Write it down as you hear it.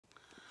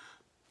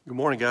Good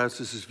morning, guys.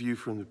 This is View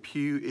from the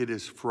Pew. It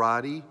is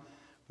Friday,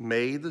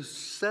 May the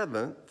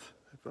 7th,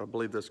 if I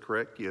believe that's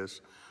correct,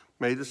 yes,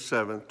 May the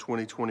 7th,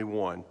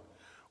 2021.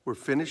 We're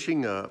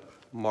finishing up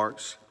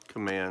Mark's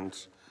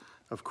commands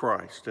of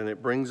Christ, and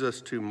it brings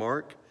us to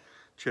Mark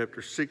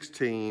chapter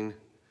 16,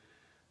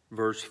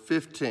 verse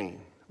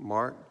 15.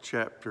 Mark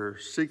chapter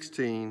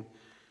 16,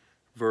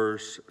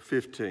 verse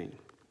 15.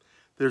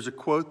 There's a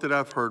quote that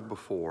I've heard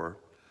before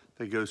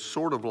that goes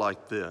sort of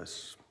like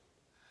this: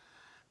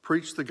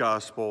 preach the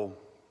gospel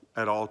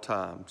at all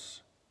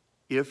times.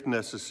 If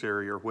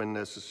necessary or when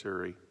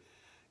necessary,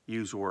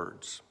 use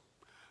words.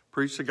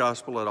 Preach the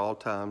gospel at all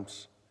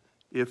times.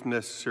 If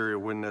necessary or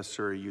when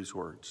necessary, use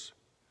words.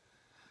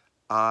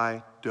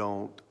 I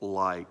don't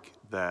like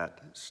that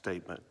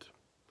statement.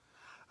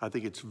 I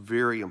think it's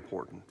very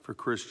important for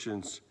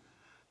Christians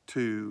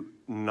to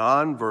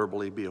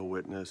non-verbally be a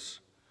witness,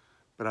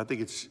 but I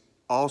think it's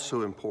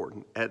also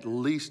important, at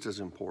least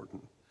as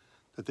important,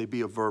 that they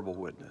be a verbal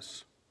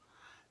witness.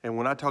 And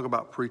when I talk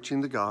about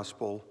preaching the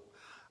gospel,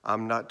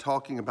 I'm not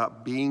talking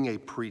about being a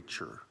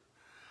preacher.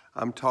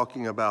 I'm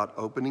talking about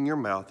opening your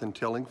mouth and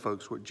telling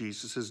folks what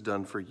Jesus has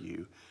done for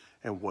you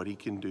and what he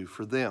can do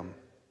for them.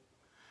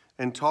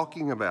 And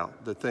talking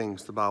about the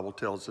things the Bible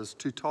tells us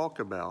to talk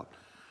about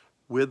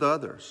with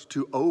others,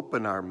 to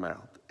open our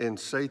mouth and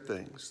say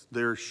things.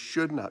 There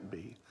should not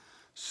be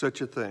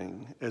such a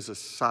thing as a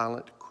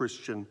silent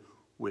Christian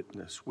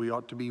witness. We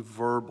ought to be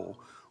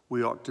verbal.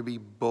 We ought to be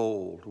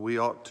bold. We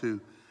ought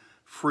to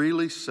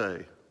freely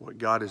say what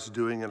God is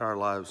doing in our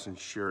lives and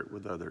share it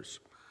with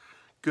others.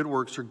 Good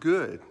works are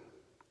good.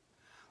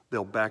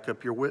 They'll back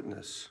up your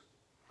witness.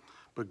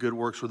 But good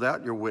works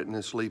without your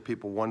witness leave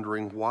people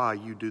wondering why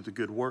you do the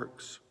good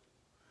works.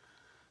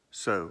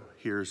 So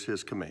here's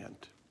his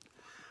command.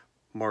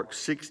 Mark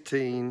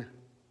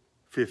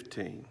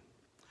 16:15.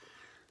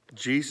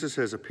 Jesus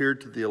has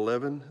appeared to the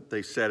 11.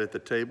 They sat at the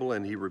table,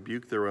 and he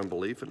rebuked their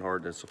unbelief and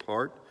hardness of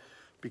heart,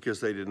 because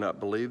they did not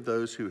believe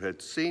those who had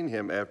seen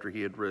him after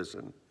he had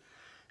risen.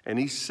 And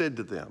he said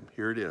to them,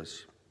 here it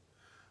is,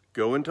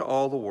 go into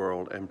all the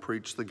world and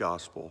preach the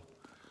gospel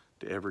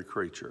to every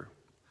creature.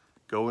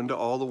 Go into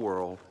all the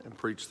world and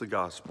preach the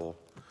gospel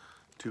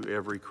to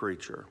every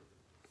creature.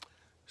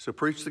 So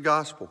preach the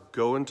gospel.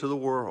 Go into the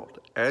world.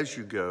 As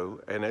you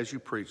go and as you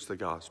preach the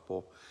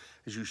gospel,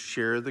 as you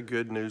share the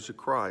good news of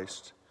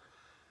Christ,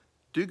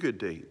 do good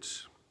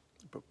deeds,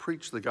 but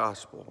preach the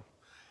gospel.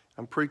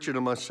 I'm preaching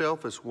to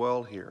myself as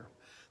well here.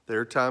 There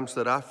are times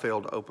that I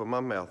fail to open my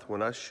mouth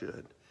when I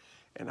should,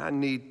 and I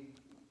need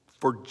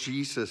for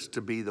Jesus to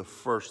be the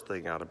first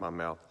thing out of my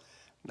mouth,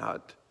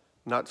 not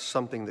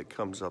something that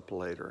comes up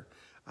later.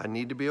 I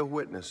need to be a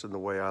witness in the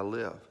way I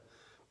live.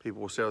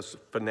 People will say, "It's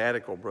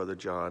fanatical, Brother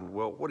John."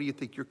 Well, what do you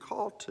think you're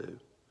called to?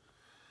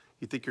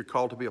 You think you're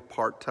called to be a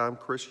part-time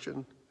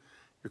Christian?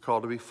 You're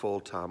called to be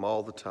full-time,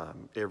 all the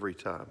time, every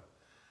time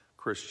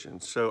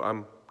Christian. So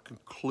I'm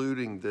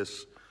concluding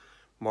this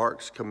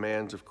Mark's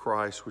commands of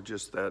Christ with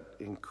just that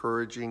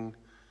encouraging,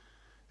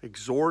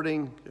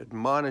 exhorting,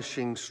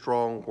 admonishing,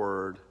 strong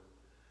word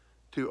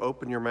to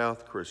open your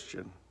mouth,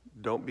 Christian.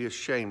 Don't be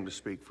ashamed to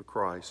speak for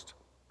Christ.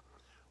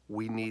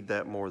 We need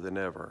that more than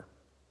ever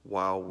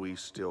while we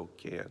still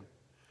can.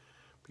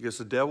 Because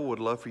the devil would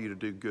love for you to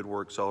do good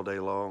works all day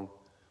long.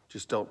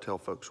 Just don't tell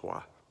folks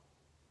why.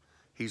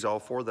 He's all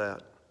for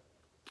that.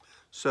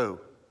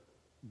 So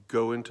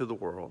go into the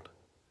world,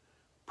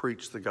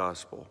 preach the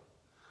gospel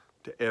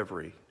to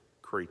every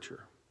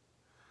creature.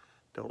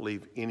 Don't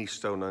leave any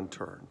stone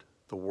unturned.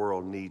 The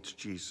world needs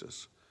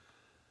Jesus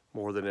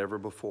more than ever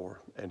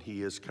before, and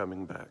he is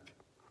coming back.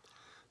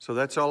 So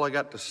that's all I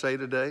got to say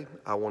today.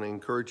 I want to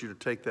encourage you to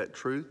take that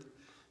truth,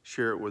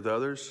 share it with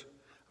others.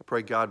 I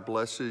pray God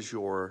blesses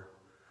your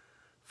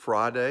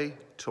Friday.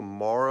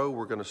 Tomorrow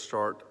we're going to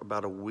start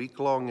about a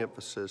week-long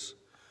emphasis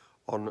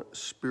on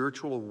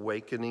spiritual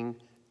awakening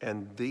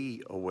and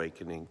the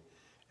awakening.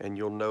 And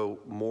you'll know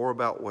more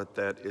about what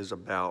that is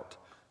about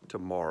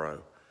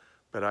tomorrow.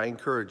 But I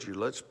encourage you,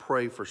 let's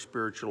pray for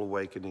spiritual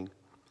awakening.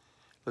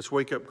 Let's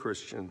wake up,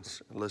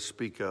 Christians, and let's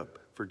speak up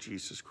for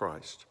Jesus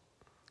Christ.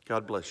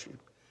 God bless you,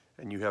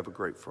 and you have a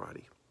great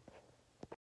Friday.